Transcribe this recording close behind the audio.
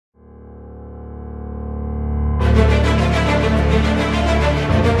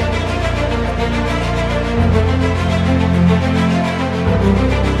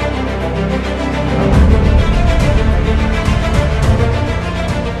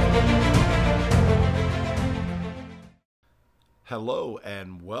Hello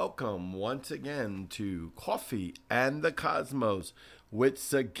and welcome once again to Coffee and the Cosmos with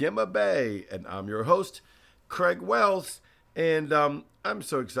Sagima Bay. And I'm your host, Craig Wells. And I'm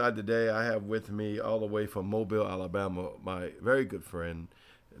so excited today. I have with me all the way from Mobile, Alabama, my very good friend,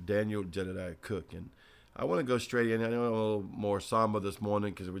 Daniel Jedediah Cook. And I want to go straight in. I know I'm a little more somber this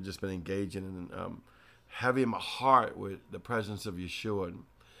morning because we've just been engaging and heavy in my heart with the presence of Yeshua. And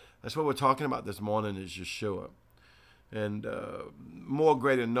that's what we're talking about this morning is Yeshua. And more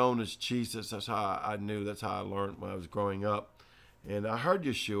greater known as Jesus. That's how I knew. That's how I learned when I was growing up. And I heard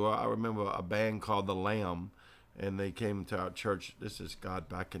Yeshua. I remember a band called The Lamb, and they came to our church. This is God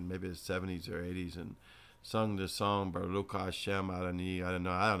back in maybe the 70s or 80s, and sung this song, Baruch Hashem Adonai. I don't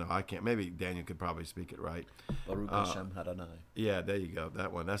know. I can't. Maybe Daniel could probably speak it right. Baruch Hashem Adonai. Yeah, there you go.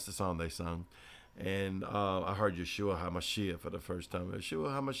 That one. That's the song they sung. And I heard Yeshua HaMashiach for the first time.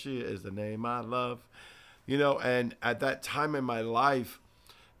 Yeshua HaMashiach is the name I love. You know, and at that time in my life,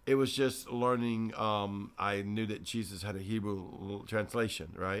 it was just learning. I knew that Jesus had a Hebrew translation,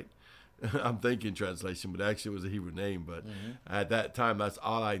 right? I'm thinking translation, but actually it was a Hebrew name. But at that time, that's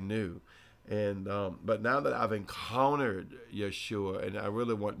all I knew. And but now that I've encountered Yeshua, and I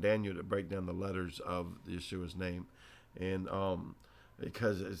really want Daniel to break down the letters of Yeshua's name, and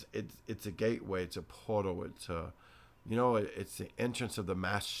because it's a gateway, it's a portal, it's it's the entrance of the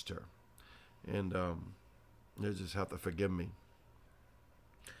Master, and you just have to forgive me.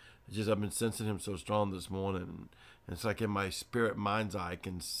 It's just I've been sensing him so strong this morning. And it's like in my spirit mind's eye, I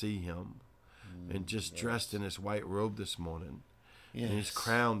can see him. And just dressed in his white robe this morning. Yes. And he's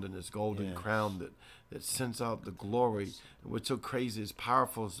crowned in his golden crown that sends out the glory. And what's so crazy, as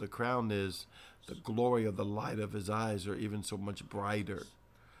powerful as the crown is, the glory of the light of his eyes are even so much brighter.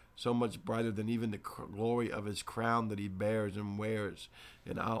 So much brighter than even the glory of his crown that he bears and wears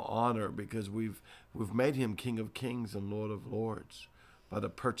in our honor, because we've made him King of Kings and Lord of Lords by the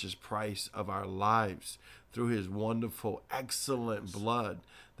purchase price of our lives through his wonderful, excellent blood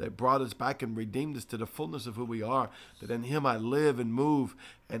that brought us back and redeemed us to the fullness of who we are, that in him I live and move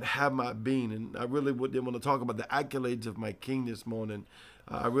and have my being. And I really didn't want to talk about the accolades of my King this morning.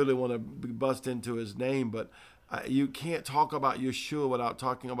 I really want to bust into his name, but you can't talk about Yeshua without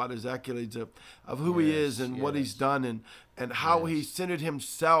talking about his accolades of who he is and what he's done and how he centered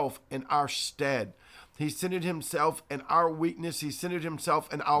himself in our stead. He centered himself in our weakness. He centered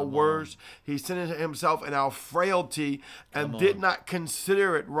himself in our words. He centered himself in our frailty and did not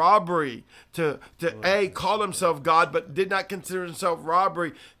consider it robbery to call himself God, but did not consider himself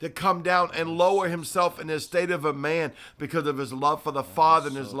robbery to come down and lower himself in the state of a man because of his love for the Father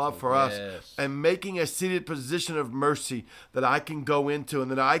and his love for us, and making a seated position of mercy that I can go into and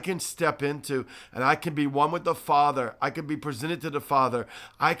that I can step into, and I can be one with the Father. I can be presented to the Father.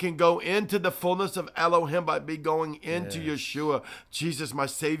 I can go into the fullness of Elohim by me going into Yeshua, Jesus, my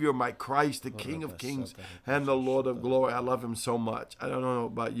Savior, my Christ, the King of Kings and the Lord of Glory. I love him so much. I don't know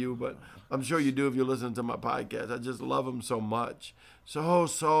about you, but I'm sure you do if you listen to my podcast. I just love him so much.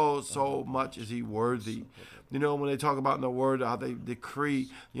 So much is he worthy. You know, when they talk about in the word how they decree,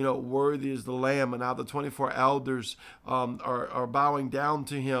 worthy is the Lamb, and how the 24 elders are bowing down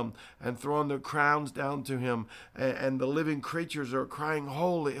to him and throwing their crowns down to him, and the living creatures are crying,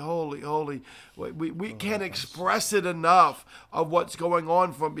 holy, holy, holy. We can't express it enough of what's going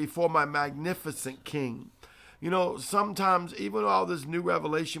on from before my magnificent King. Sometimes even all this new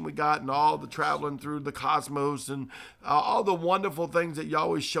revelation we got and all the traveling through the cosmos and all the wonderful things that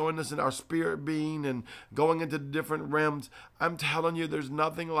Yahweh's showing us in our spirit being and going into the different realms, I'm telling you, there's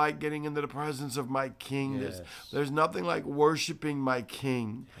nothing like getting into the presence of my King. There's nothing like worshiping my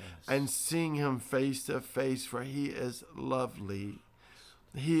King and seeing him face to face, for he is lovely.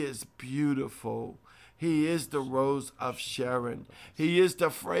 He is beautiful. He is the rose of Sharon. He is the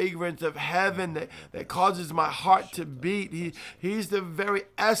fragrance of heaven that causes my heart to beat. He's the very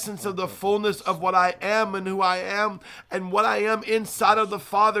essence of the fullness of what I am and who I am and what I am inside of the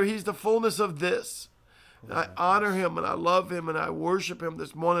Father. He's the fullness of this. And I honor him and I love him and I worship him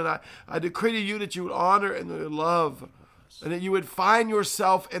this morning. I decree to you that you would honor and would love, and that you would find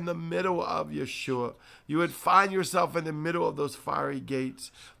yourself in the middle of Yeshua. You would find yourself in the middle of those fiery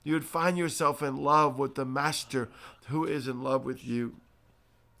gates. You would find yourself in love with the Master who is in love with you.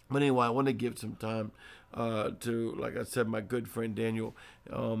 But anyway, I want to give some time to, like I said, my good friend Daniel,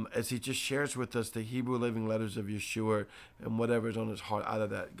 as he just shares with us the Hebrew living letters of Yeshua and whatever is on his heart out of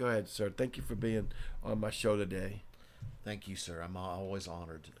that. Go ahead, sir. Thank you for being on my show today. Thank you, sir. I'm always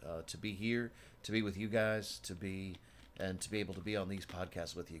honored to be here, to be with you guys, to be able to be on these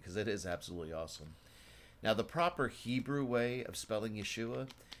podcasts with you, because it is absolutely awesome. Now, the proper Hebrew way of spelling Yeshua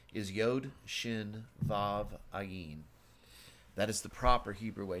is Yod Shin Vav Ayin. That is the proper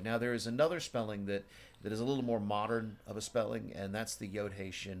Hebrew way. Now, there is another spelling that is a little more modern of a spelling, and that's the Yod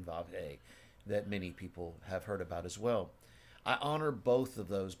He Shin Vav He that many people have heard about as well. I honor both of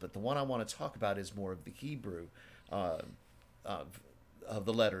those, but the one I want to talk about is more of the Hebrew of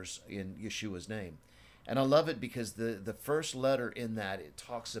the letters in Yeshua's name. And I love it because the first letter in that, it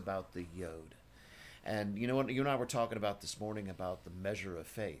talks about the Yod. And you know what, you and I were talking about this morning about the measure of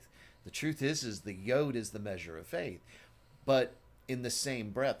faith. The truth is the Yod is the measure of faith. But in the same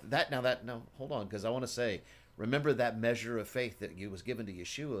breath, hold on, because I want to say, remember that measure of faith that was given to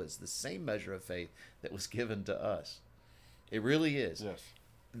Yeshua is the same measure of faith that was given to us. It really is. Yes.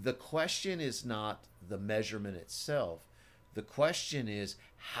 The question is not the measurement itself. The question is,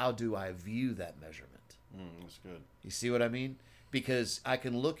 how do I view that measurement? That's good. You see what I mean? Because I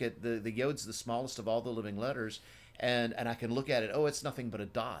can look at the Yod's the smallest of all the living letters, and I can look at it, oh, it's nothing but a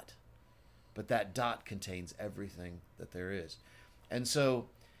dot. But that dot contains everything that there is. And so,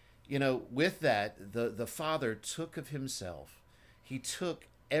 with that, the Father took of himself. He took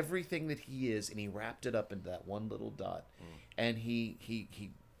everything that he is and he wrapped it up into that one little dot. And he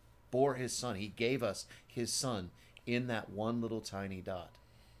bore his son. He gave us his son in that one little tiny dot.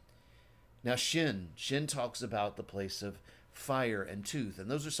 Now, Shin talks about the place of fire and tooth. And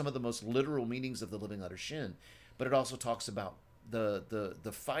those are some of the most literal meanings of the living letter Shin. But it also talks about the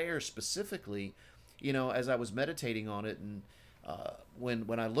fire specifically, as I was meditating on it, and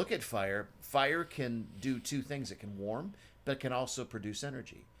when I look at fire can do two things. It can warm, but it can also produce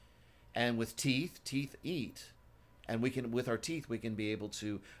energy. And with teeth eat, and with our teeth we can be able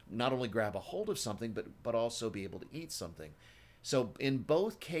to not only grab a hold of something, but also be able to eat something. So in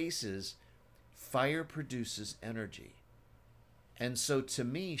both cases, fire produces energy. And so to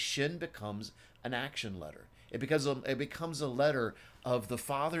me, Shin becomes an action letter. It becomes a letter of the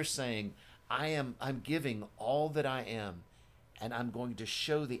Father saying, I'm giving all that I am, and I'm going to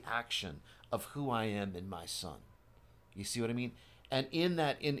show the action of who I am in my Son. You see what I mean? And in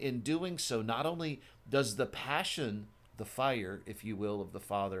that, in doing so, not only does the passion, the fire, if you will, of the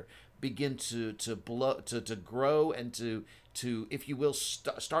Father begin to grow and to if you will,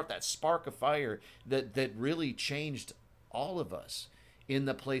 start that spark of fire that really changed all of us in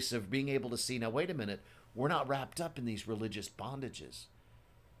the place of being able to see, now wait a minute, we're not wrapped up in these religious bondages.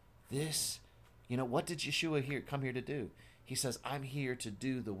 What did Yeshua come here to do? He says, I'm here to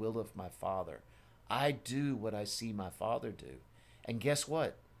do the will of my Father. I do what I see my Father do. And guess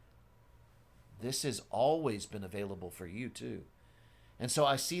what? This has always been available for you too. And so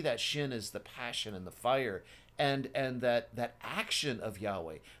I see that Shin as the passion and the fire and that action of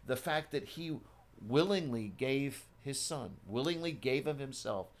Yahweh. The fact that he willingly gave his son, willingly gave of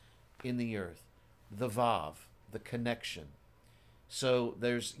himself in the earth. The Vav, the connection. So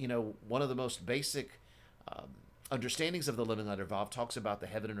there's, one of the most basic understandings of the living letter Vav talks about the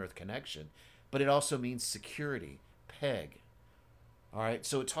heaven and earth connection, but it also means security, peg. All right,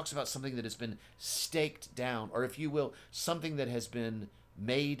 so it talks about something that has been staked down, or if you will, something that has been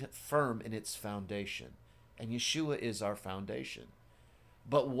made firm in its foundation. And Yeshua is our foundation.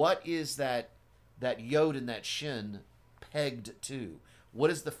 But what is that Yod and that Shin pegged to? What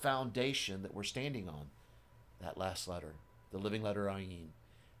is the foundation that we're standing on? That last letter, the living letter Ayin.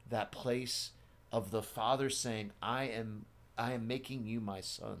 That place of the Father saying, I am making you my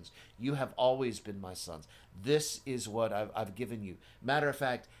sons. You have always been my sons. This is what I've given you. Matter of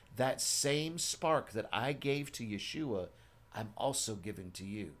fact, that same spark that I gave to Yeshua, I'm also giving to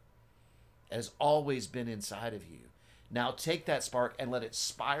you. It has always been inside of you. Now take that spark and let it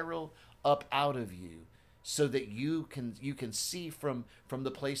spiral up out of you, so that you can see from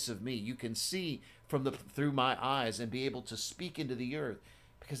the place of me. You can see through my eyes and be able to speak into the earth,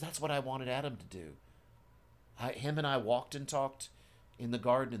 because that's what I wanted Adam to do. Him and I walked and talked in the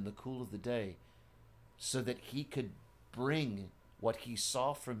garden in the cool of the day, so that he could bring what he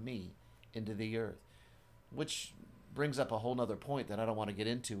saw from me into the earth. Which brings up a whole nother point that I don't want to get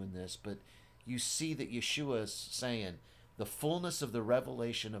into in this, but you see that Yeshua is saying the fullness of the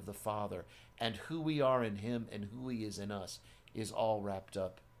revelation of the Father and who we are in him and who he is in us is all wrapped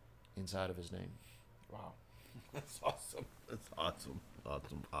up inside of his name. Wow. That's awesome. That's awesome.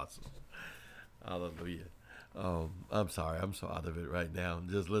 Awesome. Hallelujah. I'm sorry. I'm so out of it right now.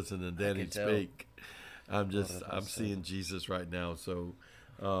 Just listening to Danny speak. I'm seeing Jesus right now. So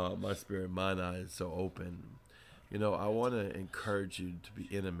my spirit, mind, eye is so open. I want to encourage you to be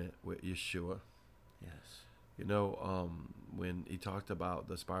intimate with Yeshua. Yes. When he talked about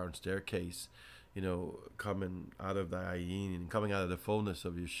the spiral staircase, coming out of the ayin and coming out of the fullness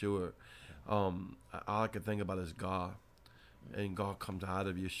of Yeshua, all I can think about is God, and God comes out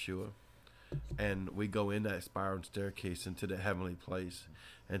of Yeshua. and we go in that spiral staircase into the heavenly place,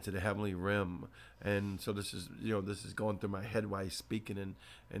 into the heavenly realm. And so this is, this is going through my head while he's speaking.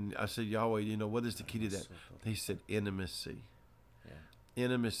 And I said, Yahweh, what is the key to that? He said, intimacy. Yeah.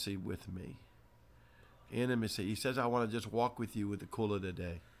 Intimacy with me. Intimacy. He says, I want to just walk with you with the cool of the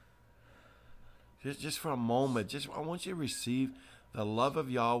day. Just for a moment, I want you to receive the love of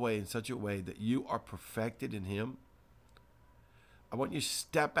Yahweh in such a way that you are perfected in him. I want you to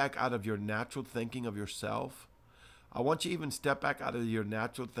step back out of your natural thinking of yourself. I want you to even step back out of your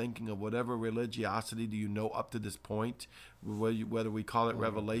natural thinking of whatever religiosity do you know up to this point, whether we call it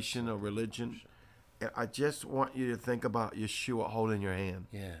revelation or religion. I just want you to think about Yeshua holding your hand.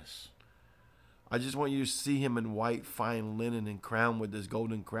 Yes. I just want you to see him in white, fine linen and crowned with this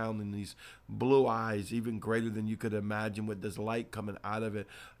golden crown and these blue eyes, even greater than you could imagine, with this light coming out of it.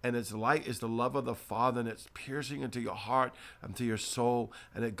 And its light is the love of the Father, and it's piercing into your heart and to your soul.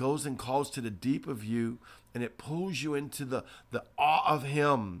 And it goes and calls to the deep of you, and it pulls you into the awe of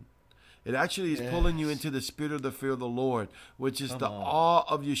him. It actually is pulling you into the spirit of the fear of the Lord, which is the awe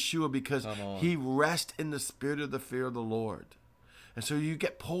of Yeshua, because he rests in the spirit of the fear of the Lord. And so you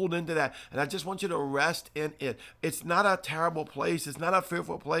get pulled into that. And I just want you to rest in it. It's not a terrible place. It's not a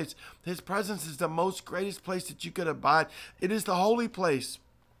fearful place. His presence is the most greatest place that you could abide. It is the holy place.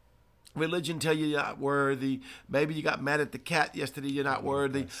 Religion tell you you're not worthy. Maybe you got mad at the cat yesterday. You're not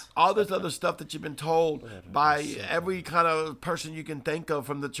worthy. All this other stuff that you've been told by every kind of person you can think of,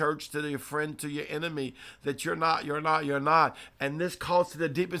 from the church to your friend to your enemy, that you're not. And this calls to the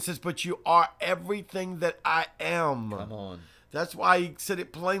deep and says, but you are everything that I am. Come on. That's why he said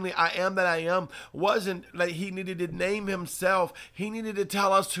it plainly. I am that I am. Wasn't like he needed to name himself. He needed to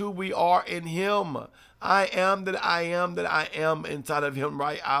tell us who we are in him. I am that I am that I am inside of him,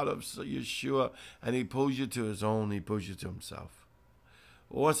 right out of Yeshua. And he pulls you to his own. He pulls you to himself.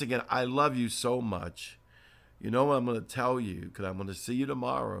 Once again, I love you so much. You know what I'm going to tell you, because I'm going to see you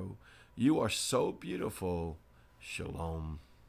tomorrow. You are so beautiful. Shalom.